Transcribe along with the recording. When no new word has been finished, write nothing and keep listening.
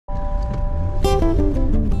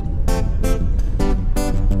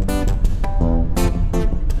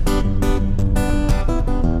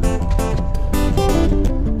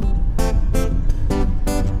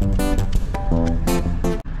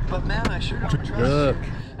Look,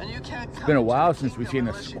 it's been a while since we've seen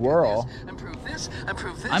a squirrel.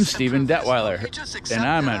 I'm Stephen Detweiler,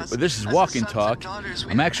 and this is Walk and Talk.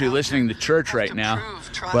 I'm actually listening to church right now,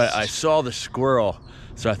 but I saw the squirrel,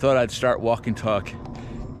 so I thought I'd start Walk and Talk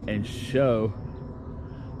and show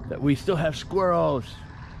that we still have squirrels.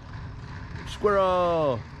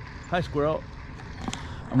 Squirrel! Hi, squirrel.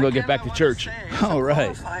 I'm gonna get back to church. All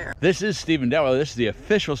right. This is Stephen Detweiler. This is the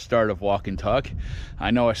official start of Walk and Talk.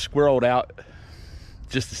 I know I squirreled out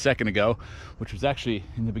just a second ago, which was actually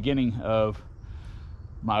in the beginning of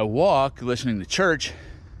my walk, listening to church,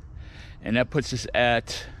 and that puts us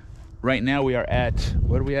at, right now we are at,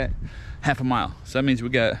 what are we at? Half a mile. So that means we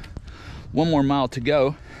got one more mile to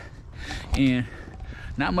go, and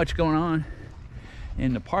not much going on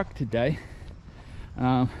in the park today.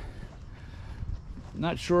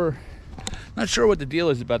 Not sure what the deal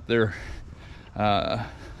is about their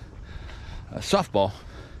softball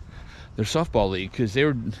league, because they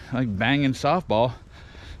were like banging softball.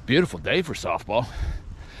 Beautiful day for softball.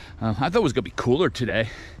 I thought it was gonna be cooler today,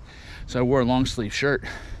 so I wore a long sleeve shirt,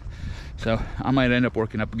 so I might end up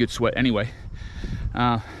working up a good sweat anyway.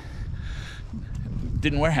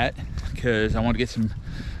 Didn't wear a hat because I want to get some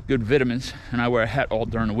good vitamins, and I wear a hat all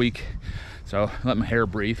during the week, so let my hair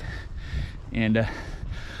breathe. And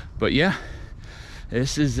but yeah,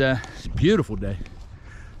 this is it's a beautiful day.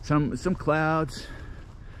 Some clouds,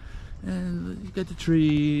 and you got the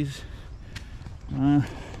trees.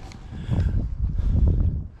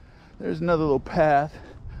 There's another little path,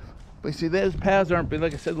 but you see, those paths aren't,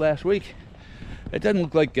 like I said last week, it doesn't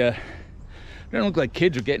look like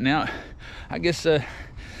kids are getting out. I guess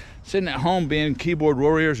sitting at home being keyboard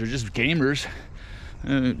warriors or just gamers,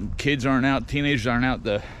 kids aren't out, teenagers aren't out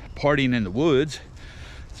partying in the woods,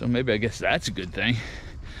 so maybe I guess that's a good thing.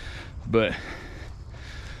 But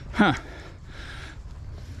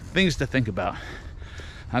things to think about.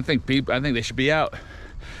 I think they should be out,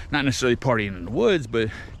 not necessarily partying in the woods, but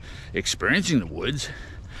experiencing the woods,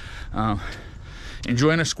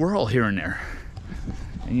 enjoying a squirrel here and there.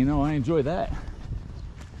 And you know, I enjoy that.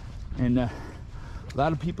 And a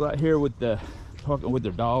lot of people out here with talking with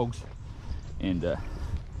their dogs, and I'm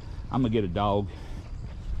gonna get a dog.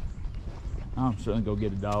 I'm certainly go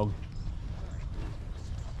get a dog.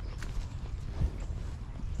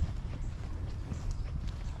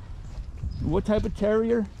 What type of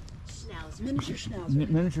terrier? Schnauzer. Miniature Schnauzer.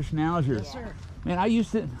 Miniature Schnauzer. Yes, sir. Man, I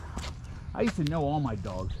used to know all my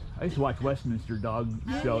dogs. I used to watch Westminster Dog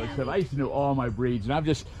Show and stuff. I used to know all my breeds, and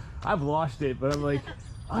I've lost it, but I'm like,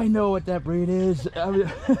 I know what that breed is.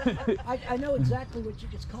 I know exactly what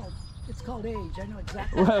it's called. It's called age. I know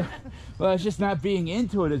exactly. Well, it's just not being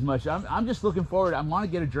into it as much. I'm just looking forward. I want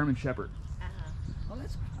to get a German Shepherd. Oh,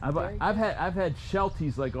 that's I've had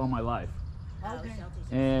Shelties like all my life. Okay.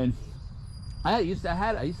 And I used to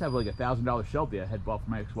have like $1,000 Sheltie I had bought for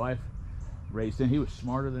my ex-wife. Raised him. He was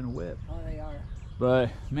smarter than a whip. Oh, they are. But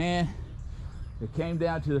man, it came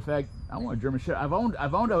down to the fact I want a German Shepherd.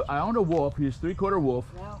 I owned a wolf. He was 3/4 wolf.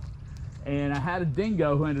 Wow. And I had a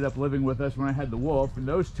dingo who ended up living with us when I had the wolf, and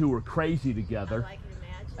those two were crazy together. I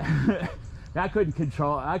can imagine. I couldn't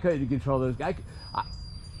control those guys.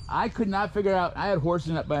 I could not figure out. I had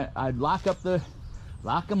horses, but I'd lock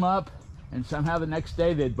them up, and somehow the next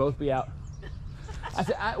day they'd both be out. I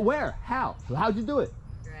said, where? How? How'd you do it?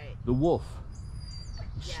 Right. The wolf.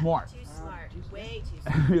 Yeah, Smart. Too smart. Way too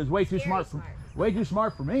smart. He was way too smart. Way too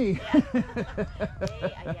smart for me.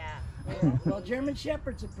 Yeah. Well, German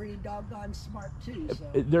Shepherds are pretty doggone smart too. So.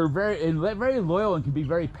 They're very loyal and can be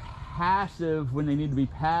very passive when they need to be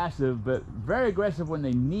passive, but very aggressive when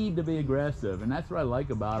they need to be aggressive, and that's what I like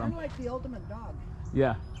about them. Kind of like the ultimate dog.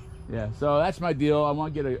 Yeah. So that's my deal. I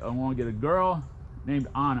want to get a girl named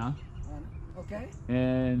Anna. Okay.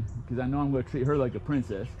 And because I know I'm going to treat her like a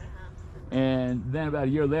princess. And then about a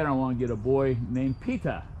year later, I want to get a boy named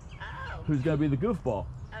Pita, who's going to be the goofball.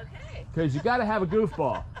 Okay. Because you got to have a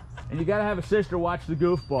goofball. And you got to have a sister watch the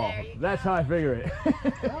goofball. That's how I figure it.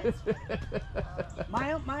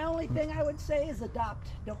 My only thing I would say is adopt,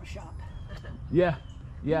 don't shop. Yeah.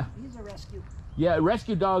 He's a rescue. Yeah,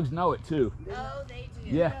 rescue dogs know it too. Oh, they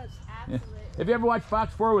do. Yeah. Absolutely. If you ever watch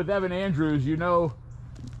Fox 4 with Evan Andrews, you know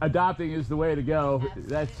adopting is the way to go.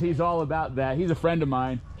 He's all about that. He's a friend of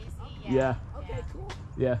mine. Is he? Yeah. Okay, cool.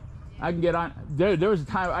 Yeah. I can get on. There was a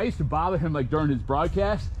time I used to bother him like during his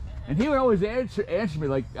broadcast, and he would always answer me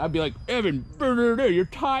like, I'd be like, Evan, your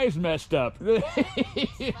tie's messed up. But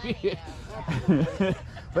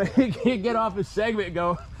he'd get off his segment and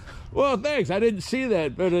go, well, thanks, I didn't see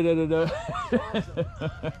that.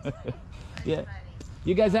 Yeah.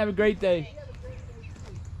 You guys have a great day.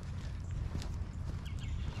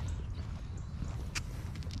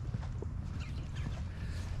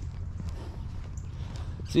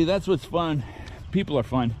 See, that's what's fun. People are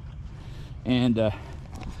fun, and I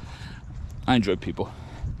enjoy people.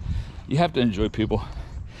 You have to enjoy people.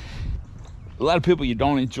 A lot of people you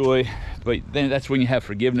don't enjoy, but then that's when you have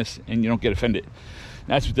forgiveness and you don't get offended.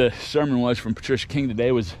 That's what the sermon was from Patricia King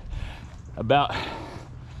today, was about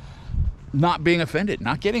not being offended,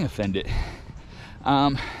 not getting offended.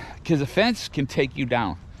 Because offense can take you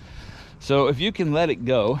down. So if you can let it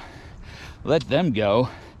go, let them go.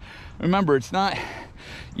 Remember,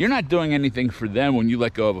 you're not doing anything for them when you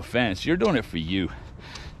let go of offense. You're doing it for you.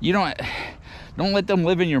 You don't let them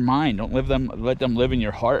live in your mind. Don't let them live in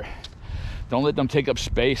your heart. Don't let them take up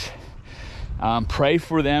space. Pray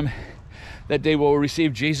for them that they will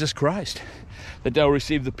receive Jesus Christ, that they'll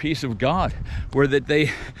receive the peace of God, where that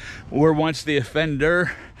they were once the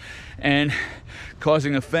offender and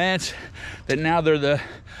causing offense, that now they're the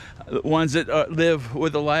ones that live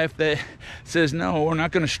with a life that says, no, we're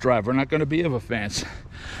not going to strive. We're not going to be of offense.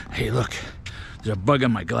 Hey, look, there's a bug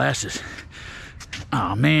on my glasses.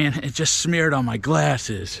 Oh man, it just smeared on my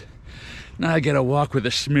glasses. Now I gotta walk with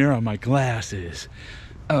a smear on my glasses.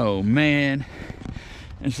 Oh man.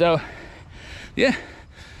 And so, yeah.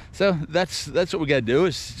 So that's what we gotta do,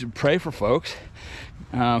 is to pray for folks.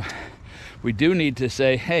 We do need to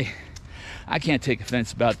say, hey, I can't take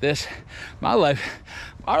offense about this.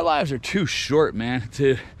 Our lives are too short, man,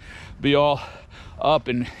 to be all up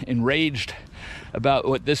and enraged about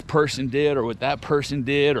what this person did, or what that person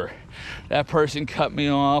did, or that person cut me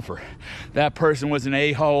off, or that person was an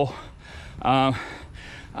a-hole.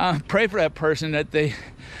 Pray for that person, that they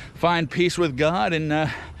find peace with God, and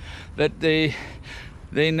that they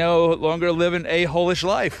no longer live an a-hole-ish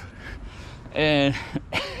life. And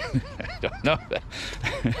I don't know.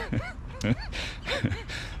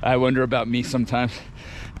 I wonder about me sometimes,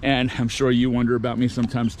 and I'm sure you wonder about me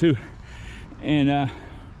sometimes too. And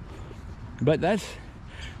but that's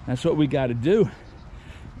what we got to do.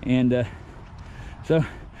 And so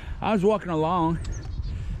I was walking along.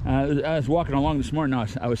 I was walking along this morning. No,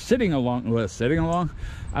 I was sitting along.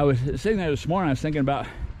 I was sitting there this morning. I was thinking about,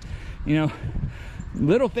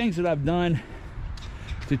 little things that I've done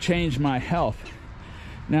to change my health.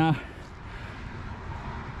 Now,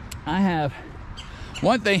 I have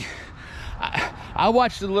one thing. I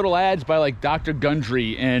watch the little ads by like Dr.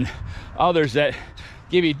 Gundry and others that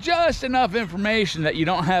give you just enough information that you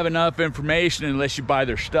don't have enough information unless you buy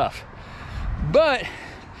their stuff. But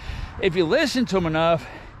if you listen to them enough,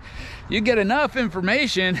 you get enough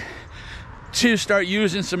information to start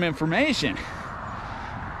using some information.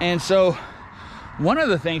 And so one of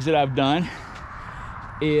the things that I've done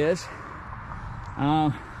is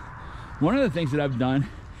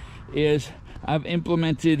I've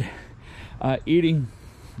implemented eating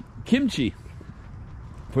kimchi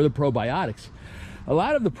for the probiotics. A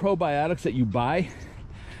lot of the probiotics that you buy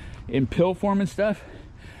in pill form and stuff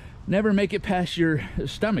never make it past your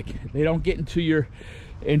stomach. They don't get into your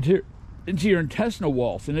intestinal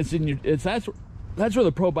walls, and that's where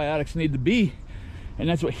the probiotics need to be, and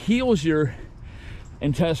that's what heals your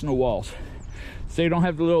intestinal walls, so you don't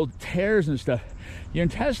have the little tears and stuff. Your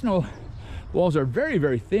intestinal walls are very,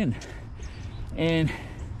 very thin, and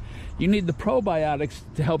you need the probiotics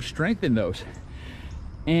to help strengthen those.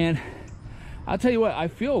 And I'll tell you what, I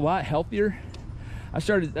feel a lot healthier. I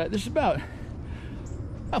started this is about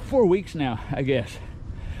 4 weeks now, I guess.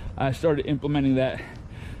 I started implementing that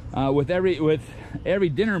with every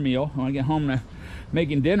dinner meal. When I get home and I'm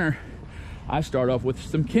making dinner, I start off with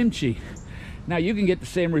some kimchi. Now you can get the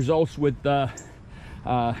same results with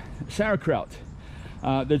sauerkraut.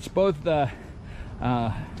 That's both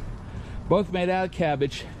made out of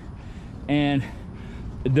cabbage, and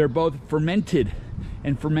they're both fermented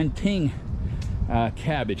and fermenting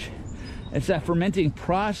cabbage. It's that fermenting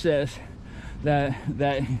process that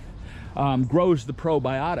grows the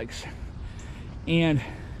probiotics. And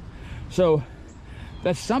so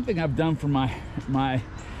that's something I've done for my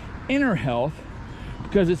inner health,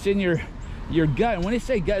 because it's in your gut. And when they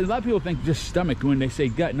say gut, a lot of people think just stomach when they say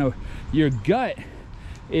gut. No, your gut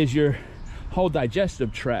is your whole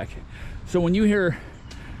digestive tract. So when you hear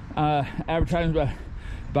advertisements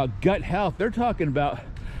about gut health, they're talking about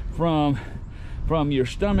from your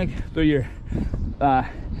stomach through your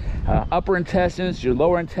upper intestines, your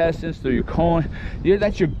lower intestines, through your colon.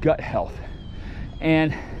 That's your gut health.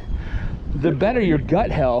 And the better your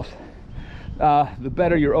gut health, the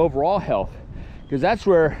better your overall health, because that's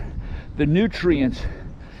where the nutrients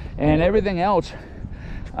and everything else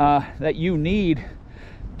that you need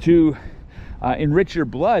to enrich your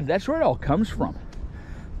blood, that's where it all comes from.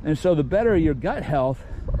 And so the better your gut health,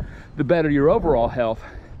 the better your overall health.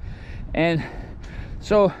 And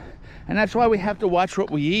so And that's why we have to watch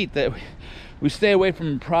what we eat, that we stay away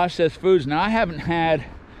from processed foods. Now, I haven't had,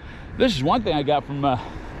 this is one thing I got from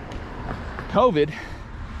COVID.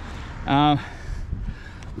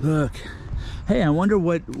 Look, hey, I wonder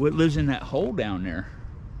what lives in that hole down there.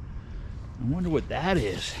 I wonder what that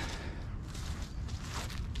is.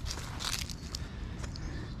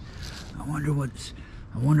 I wonder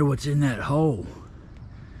what's in that hole.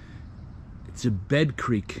 It's a bed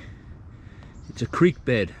creek. It's a creek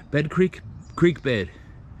bed. Creek bed.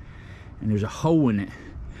 And there's a hole in it.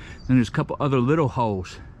 Then there's a couple other little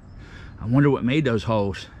holes. I wonder what made those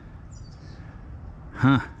holes.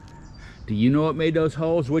 Huh? Do you know what made those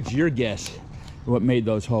holes? What's your guess what made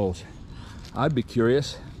those holes? I'd be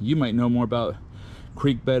curious. You might know more about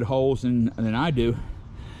creek bed holes than I do.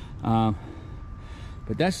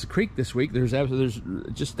 But that's the creek this week. There's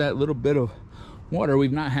just that little bit of water.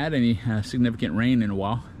 We've not had any significant rain in a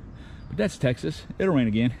while. But that's Texas. It'll rain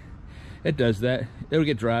again. It does that. It'll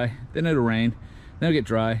get dry, then it'll rain, then it'll get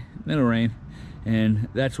dry, then it'll rain. And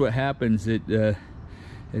that's what happens. It's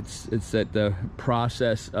that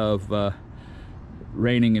process of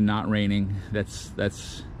raining and not raining. That's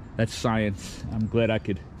science. I'm glad I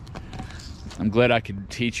could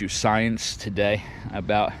teach you science today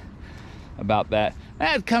about that.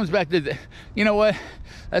 That comes back to you know what?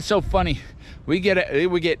 That's so funny. We get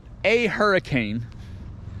a hurricane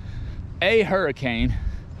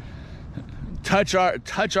touch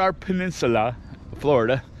our peninsula,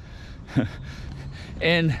 Florida,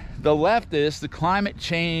 and the leftists, the climate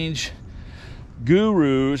change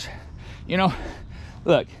gurus, you know,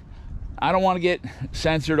 look, I don't want to get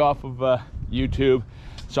censored off of YouTube,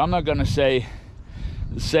 so I'm not going to say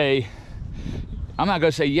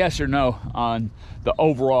yes or no on the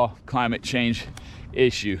overall climate change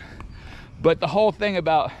issue. But the whole thing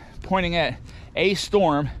about pointing at a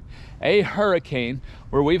storm, a hurricane,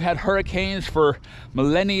 where we've had hurricanes for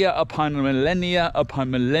millennia upon millennia upon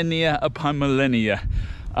millennia upon millennia.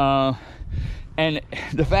 And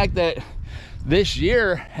the fact that this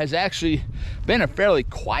year has actually been a fairly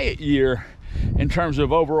quiet year in terms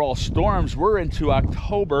of overall storms. We're into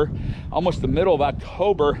October, almost the middle of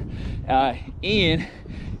October. Ian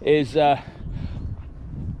is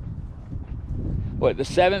what, the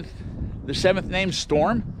seventh named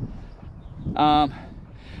storm.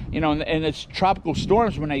 You know, and it's tropical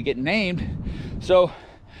storms when they get named. So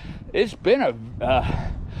it's been a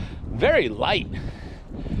very light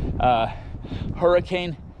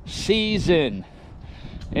hurricane season.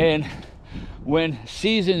 And when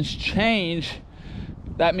seasons change,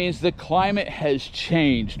 that means the climate has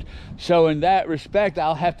changed. So in that respect,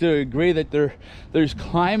 I'll have to agree that there's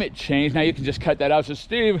climate change. Now you can just cut that out. So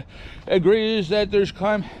Steve agrees that there's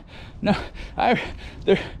climate. No,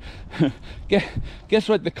 guess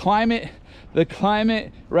what? The climate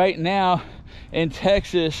right now in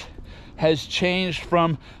Texas has changed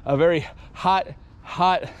from a very hot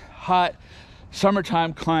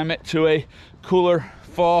summertime climate to a cooler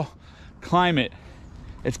fall climate.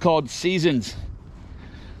 It's called seasons.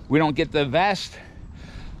 We don't get the vast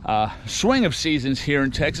swing of seasons here in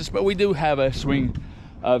Texas, but we do have a swing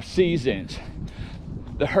of seasons.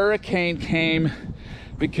 The hurricane came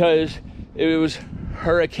because it was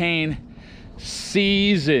hurricane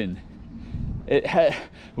season.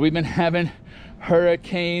 We've been having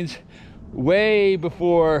hurricanes way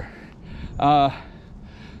before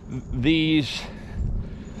these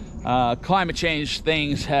climate change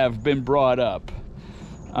things have been brought up.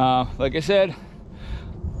 Like I said,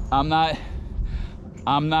 I'm not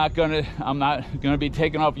gonna be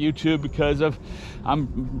taken off YouTube because of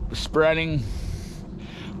I'm spreading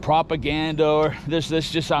propaganda or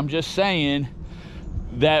this. I'm just saying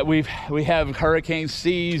that we have hurricane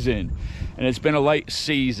season, and it's been a light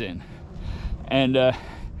season. And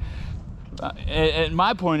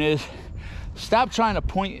my point is, stop trying to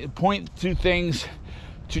point to things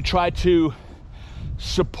to try to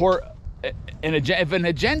support an agenda. If an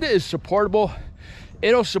agenda is supportable,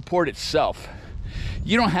 it'll support itself.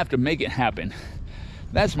 You don't have to make it happen.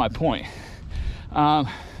 That's my point. And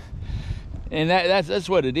that's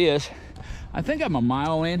what it is. I think I'm a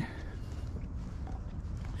mile in.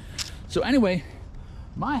 So anyway,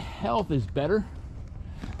 my health is better.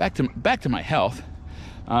 Back to my health.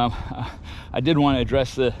 I did want to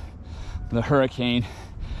address the hurricane,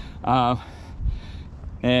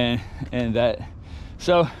 and that.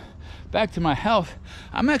 So back to my health.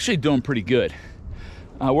 I'm actually doing pretty good.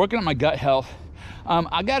 Working on my gut health.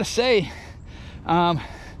 I gotta say, I'm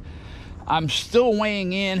still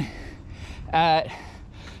weighing in at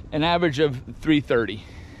an average of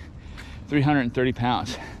 330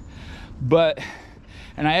 pounds.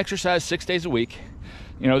 And I exercise 6 days a week.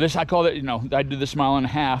 You know, this, I call it, you know, I do this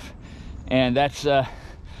 1.5 miles, and that's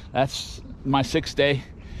my 6th day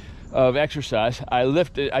of exercise.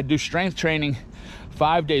 I do strength training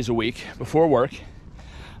 5 days a week before work.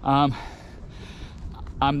 I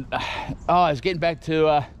was getting back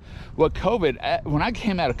to what COVID, when I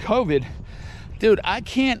came out of COVID, dude, I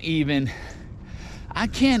can't even,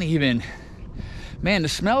 man, the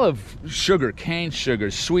smell of sugar, cane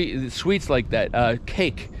sugar, sweets like that,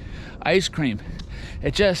 cake, ice cream,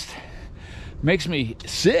 it just makes me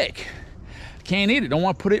sick. Can't eat it, don't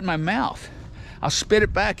want to put it in my mouth. I'll spit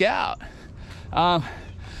it back out.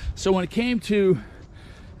 So when it came to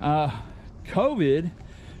COVID,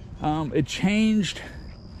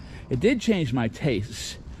 it did change my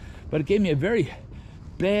tastes, but it gave me a very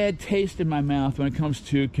bad taste in my mouth when it comes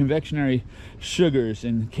to confectionery sugars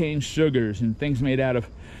and cane sugars and things made out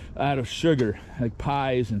of sugar, like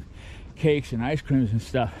pies and cakes and ice creams and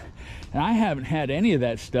stuff. And I haven't had any of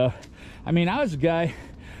that stuff. I mean, I was a guy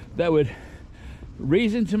that would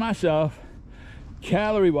reason to myself,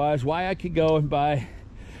 calorie wise, why I could go and buy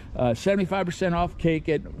 75% off cake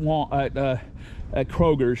at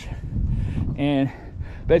Kroger's and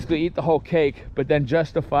basically eat the whole cake, but then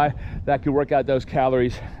justify that I could work out those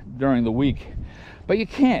calories during the week. But you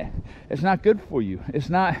can't. It's not good for you. It's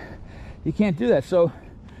not, you can't do that.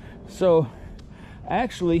 So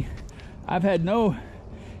actually, I've had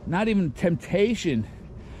not even temptation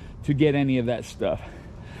to get any of that stuff.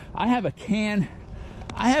 I have a can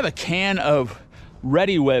of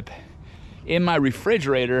Ready Whip in my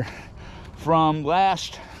refrigerator from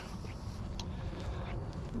last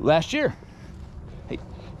year,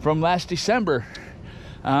 from last December,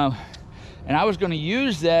 and I was going to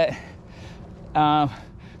use that to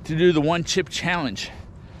do the 1 chip challenge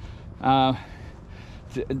as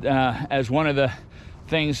one of the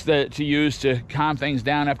things to use to calm things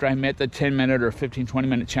down after I met the 10-minute or 15-20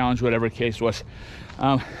 minute challenge, whatever the case was.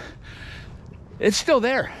 It's still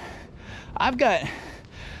there. I've got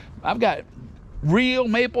real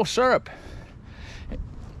maple syrup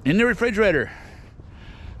in the refrigerator.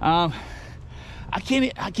 I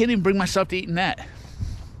can't even bring myself to eating that.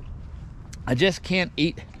 I just can't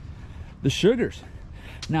eat the sugars.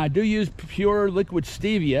 Now I do use pure liquid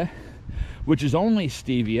stevia, which is only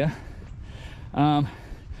stevia.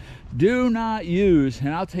 Do not use, and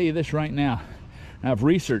I'll tell you this right now, and I've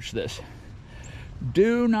researched this,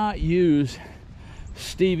 do not use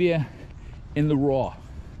stevia in the raw.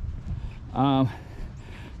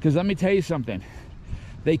 Because let me tell you something,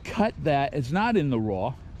 they cut that, it's not in the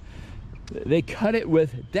raw, they cut it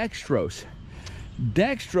with dextrose.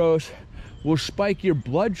 Dextrose will spike your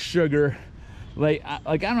blood sugar like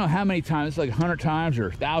I don't know how many times, it's like 100 times or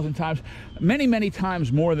 1,000 times, many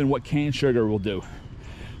times more than what cane sugar will do.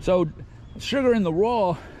 So sugar in the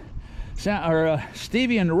raw,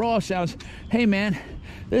 stevia in the raw sounds, hey man,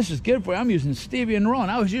 this is good for you. I'm using stevia in the raw, and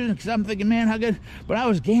I was using it because I'm thinking, man, how good, but I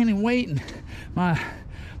was gaining weight and my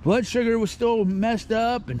blood sugar was still messed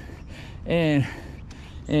up, and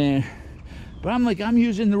but I'm like, I'm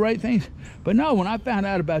using the right things. But no, when I found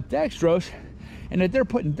out about dextrose and that they're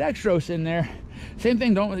putting dextrose in there, same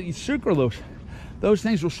thing, don't eat sucralose. Those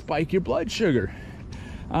things will spike your blood sugar.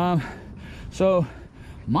 So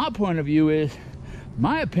my point of view is,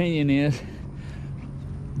 my opinion is,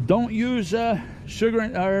 don't use sugar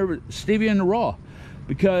or stevia in the raw,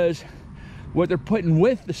 because what they're putting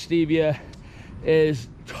with the stevia is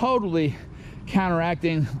totally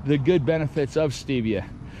counteracting the good benefits of stevia.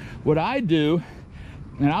 What I do,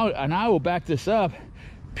 and I will back this up,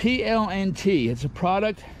 PLNT, it's a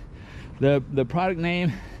product, the product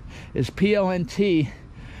name is PLNT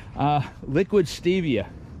liquid stevia,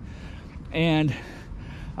 and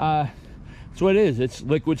that's what it is. It's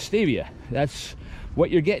liquid stevia. That's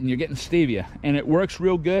what you're getting stevia, and it works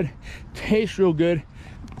real good, tastes real good,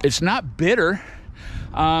 it's not bitter,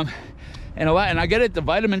 and I get it at the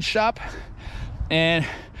vitamin shop, and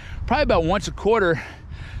probably about once a quarter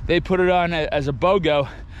they put it on as a BOGO,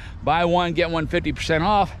 buy one get one 50%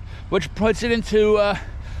 off, which puts it into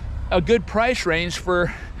a good price range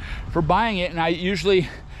for buying it. And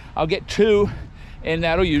I'll get 2, and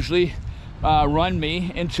that'll usually run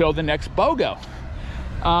me until the next BOGO.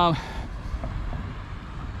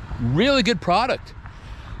 Really good product.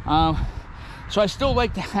 So I still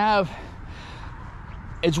like to have,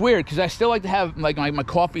 it's weird because I still like to have like my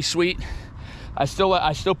coffee sweet. I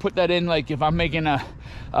still put that in, like if I'm making a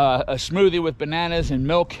smoothie with bananas and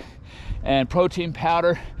milk and protein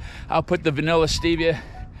powder, I'll put the vanilla stevia,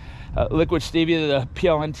 liquid stevia, the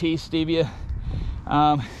PLNT stevia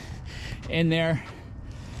in there,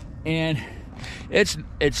 and it's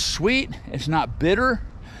sweet, it's not bitter,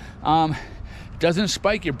 doesn't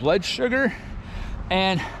spike your blood sugar,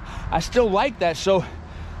 and I still like that. So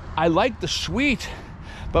I like the sweet,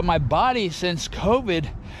 but my body since COVID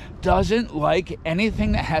doesn't like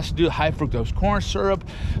anything that has to do with high fructose corn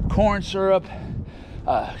syrup,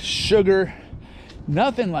 sugar,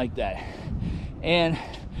 nothing like that. And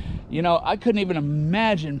you know, I couldn't even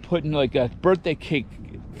imagine putting like a birthday cake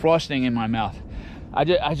frosting in my mouth. I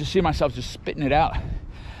just see myself just spitting it out.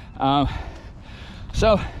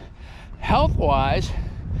 So health-wise,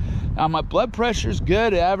 my blood pressure is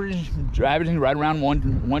good, averaging right around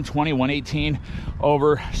 120, 118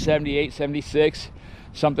 over 78, 76,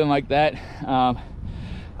 something like that.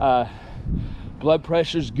 Blood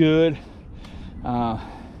pressure's good.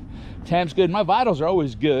 Temp's good. My vitals are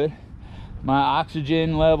always good. My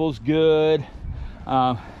oxygen level's good.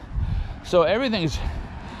 So everything's.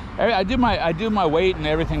 I do my weight and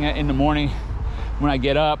everything in the morning when I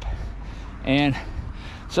get up, and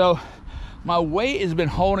so my weight has been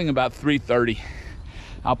holding about 330.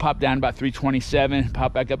 I'll pop down about 327,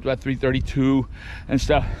 pop back up to about 332 and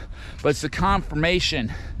stuff. But it's the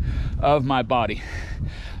conformation of my body,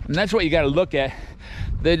 and that's what you got to look at.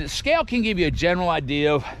 The scale can give you a general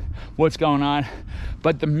idea of what's going on,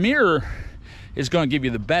 but the mirror is going to give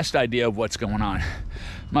you the best idea of what's going on.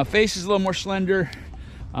 My face is a little more slender.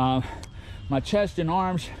 My chest and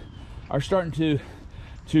arms are starting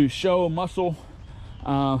to show muscle.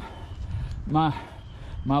 My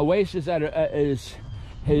waist is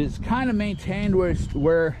is kind of maintained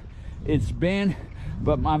where it's been,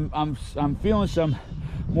 but I'm feeling some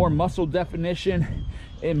more muscle definition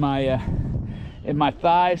in my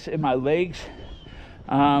thighs, in my legs.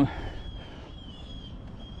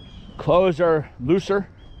 Clothes are looser,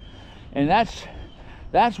 and that's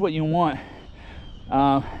what you want.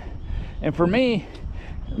 And for me,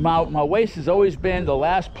 my waist has always been the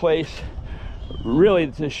last place really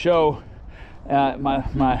to show.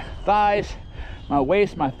 My thighs, my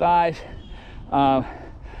waist, my thighs. I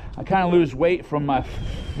kind of lose weight from my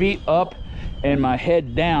feet up and my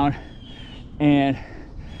head down, and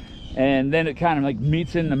then it kind of like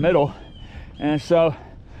meets in the middle. And so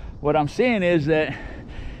what I'm seeing is that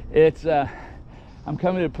it's I'm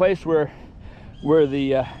coming to a place where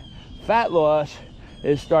the fat loss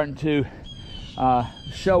is starting to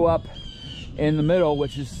show up in the middle,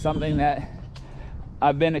 which is something that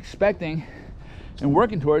I've been expecting and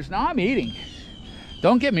working towards. Now I'm eating,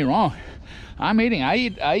 don't get me wrong, I'm eating. I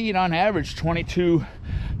eat on average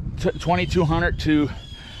 2200 to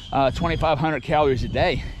 2500 calories a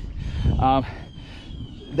day.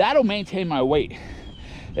 That'll maintain my weight.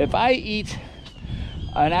 If I eat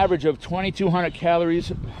an average of 2200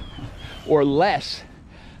 calories or less,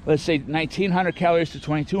 let's say 1900 calories to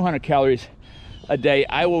 2200 calories a day,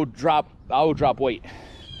 I will drop weight.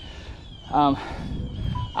 I'm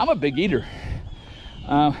a big eater,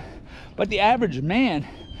 but the average man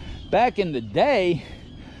back in the day,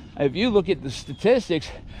 if you look at the statistics,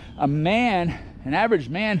 an average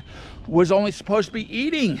man was only supposed to be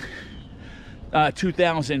eating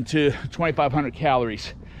 2000 to 2500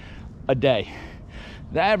 calories a day.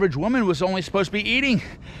 The average woman was only supposed to be eating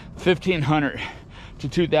 1500 to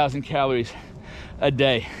 2000 calories a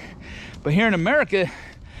day. But here in America,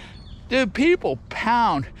 dude, people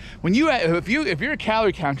pound. If you're a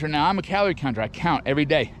calorie counter, now I'm a calorie counter. I count every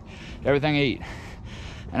day, everything I eat,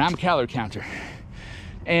 and I'm a calorie counter.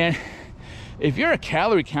 And if you're a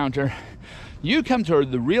calorie counter, you come to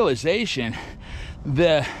the realization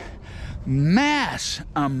the mass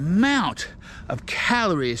amount of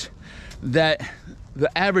calories that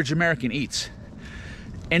the average American eats.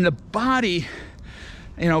 And the body,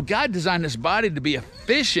 God designed this body to be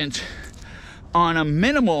efficient on a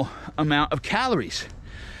minimal amount of calories.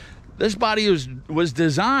 This body was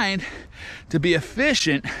designed to be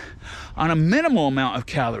efficient on a minimal amount of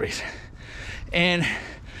calories. And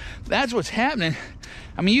that's what's happening.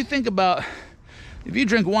 I mean, you think about, if you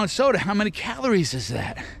drink one soda, how many calories is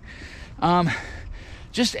that?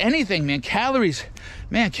 Just anything, man. Calories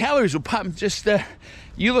will pop. Just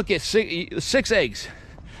you look at six eggs.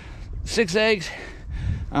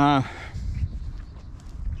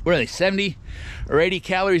 What are they, 70 or 80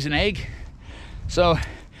 calories an egg? So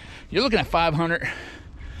you're looking at 500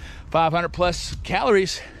 plus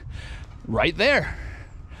calories right there.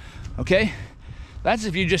 Okay, that's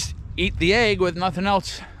if you just eat the egg with nothing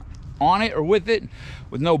else on it or with it,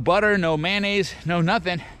 with no butter, no mayonnaise, no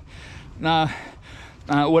nothing.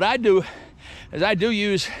 What I do is I do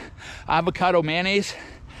use avocado oil mayonnaise.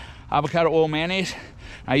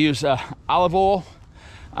 I use olive oil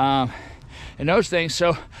and those things.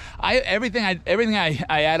 So everything I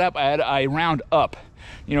add up, I round up.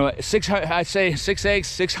 I say 6 eggs,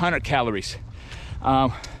 600 calories.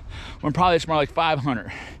 when probably it's more like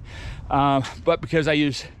 500. But because I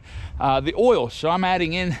use the oils, so I'm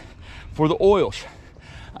adding in for the oils.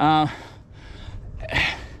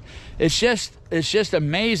 It's just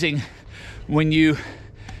amazing when you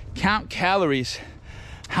count calories,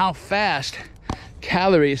 how fast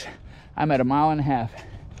calories. I'm at 1.5 miles.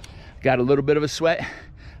 Got a little bit of a sweat.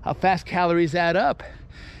 How fast calories add up.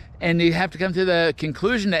 And you have to come to the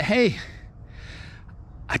conclusion that, hey,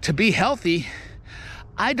 to be healthy,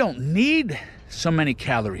 I don't need so many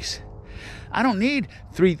calories. I don't need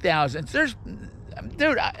 3,000.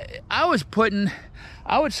 Dude, I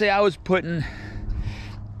would say I was putting,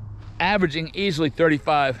 averaging easily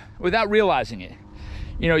 35 without realizing it.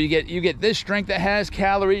 You know, you get this drink that has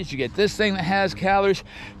calories, you get this thing that has calories.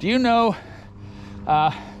 Do you know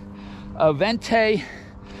a venti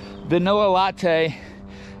vanilla latte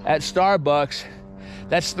at Starbucks,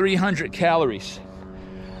 that's 300 calories.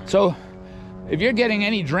 So if you're getting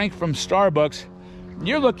any drink from Starbucks,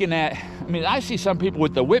 you're looking at, I mean, I see some people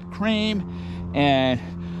with the whipped cream and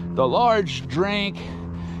the large drink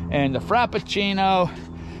and the frappuccino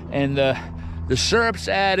and the syrups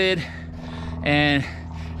added and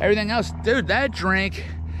everything else. Dude, that drink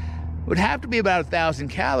would have to be about 1,000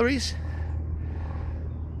 calories.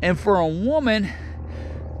 And for a woman,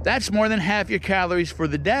 that's more than half your calories for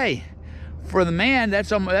the day. For the man,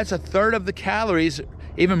 that's a third of the calories,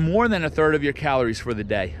 even more than a third of your calories for the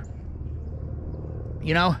day.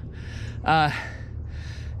 You know,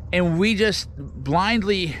 and we just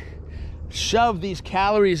blindly shove these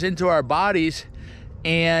calories into our bodies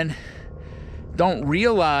and don't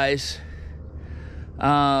realize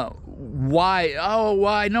why. Oh,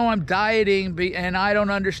 well, I know I'm dieting and I don't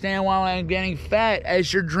understand why I'm getting fat,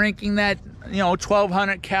 as you're drinking that,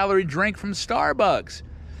 1,200 calorie drink from Starbucks.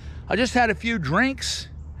 I just had a few drinks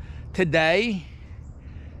today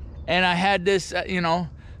and I had this,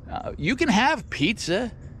 you can have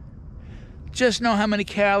pizza. Just know how many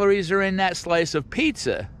calories are in that slice of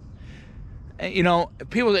pizza.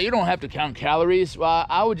 People that you don't have to count calories. Well,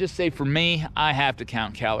 I would just say for me, I have to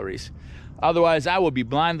count calories. Otherwise, I will be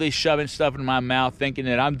blindly shoving stuff in my mouth thinking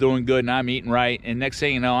that I'm doing good and I'm eating right. And next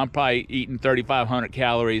thing you know, I'm probably eating 3,500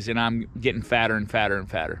 calories and I'm getting fatter and fatter and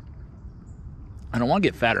fatter. I don't want to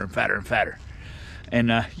get fatter and fatter and fatter.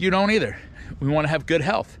 And you don't either. We want to have good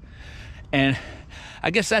health. And I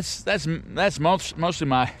guess that's mostly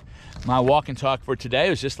my walk and talk for today. It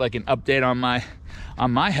was just like an update on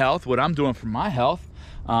my health, what I'm doing for my health.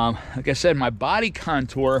 Like I said, my body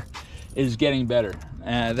contour is getting better.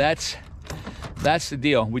 That's the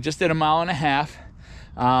deal. We just did 1.5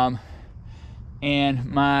 miles,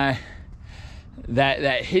 and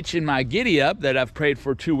that hitch in my giddy up that I've prayed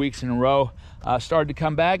for 2 weeks in a row started to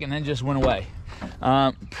come back and then just went away.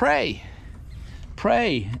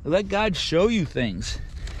 Pray, let God show you things.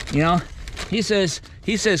 He says,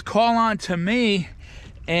 call on to me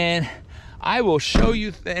and I will show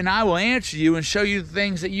you and I will answer you and show you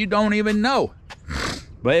things that you don't even know.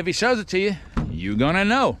 But if he shows it to you, you're gonna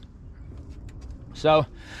know. So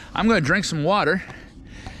I'm gonna drink some water,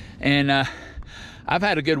 and I've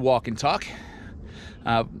had a good walk and talk.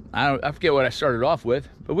 I forget what I started off with,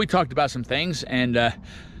 but we talked about some things, and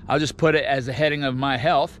I'll just put it as the heading of my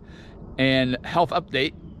health and health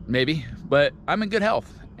update, maybe. But I'm in good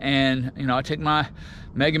health, and I take my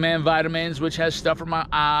Mega Man vitamins, which has stuff for my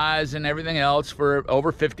eyes and everything else, for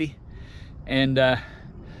over 50, and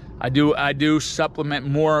I do supplement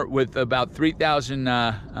more with about 3,000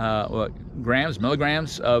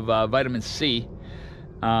 milligrams of vitamin C.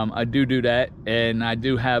 I do that, and I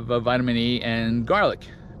do have vitamin E and garlic.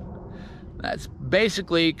 That's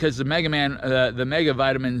basically because the Mega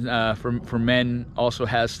Vitamin for men also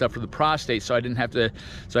has stuff for the prostate, so I didn't have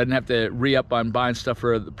to re-up on buying stuff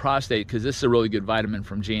for the prostate, because this is a really good vitamin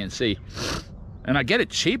from GNC, and I get it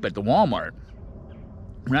cheap at the Walmart.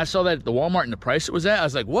 When I saw that at the Walmart and the price it was at, I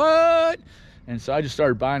was like, what? And so I just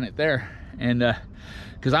started buying it there, and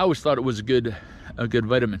because I always thought it was a good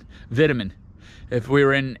vitamin. If we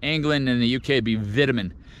were in England and the UK, it'd be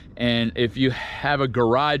vitamin. And if you have a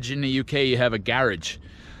garage in the UK, you have a garage.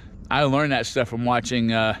 I learned that stuff from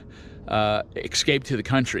watching Escape to the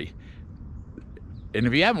Country. And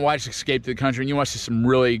if you haven't watched Escape to the Country and you want to see some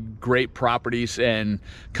really great properties and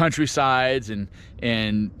countrysides and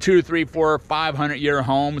 2, 3, 4, 500-year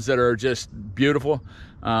homes that are just beautiful,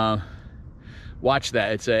 watch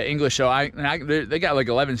that. It's an English show. They got like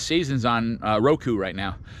 11 seasons on Roku right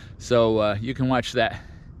now, so you can watch that.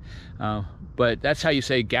 But that's how you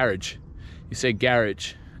say garage. You say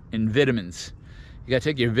garage. And vitamins. You gotta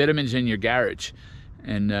take your vitamins in your garage.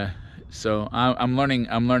 And So I'm learning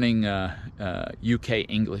UK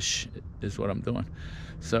English is what I'm doing.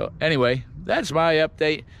 So anyway, that's my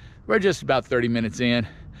update. We're just about 30 minutes in.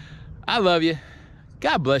 I love you.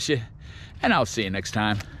 God bless you. And I'll see you next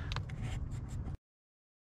time.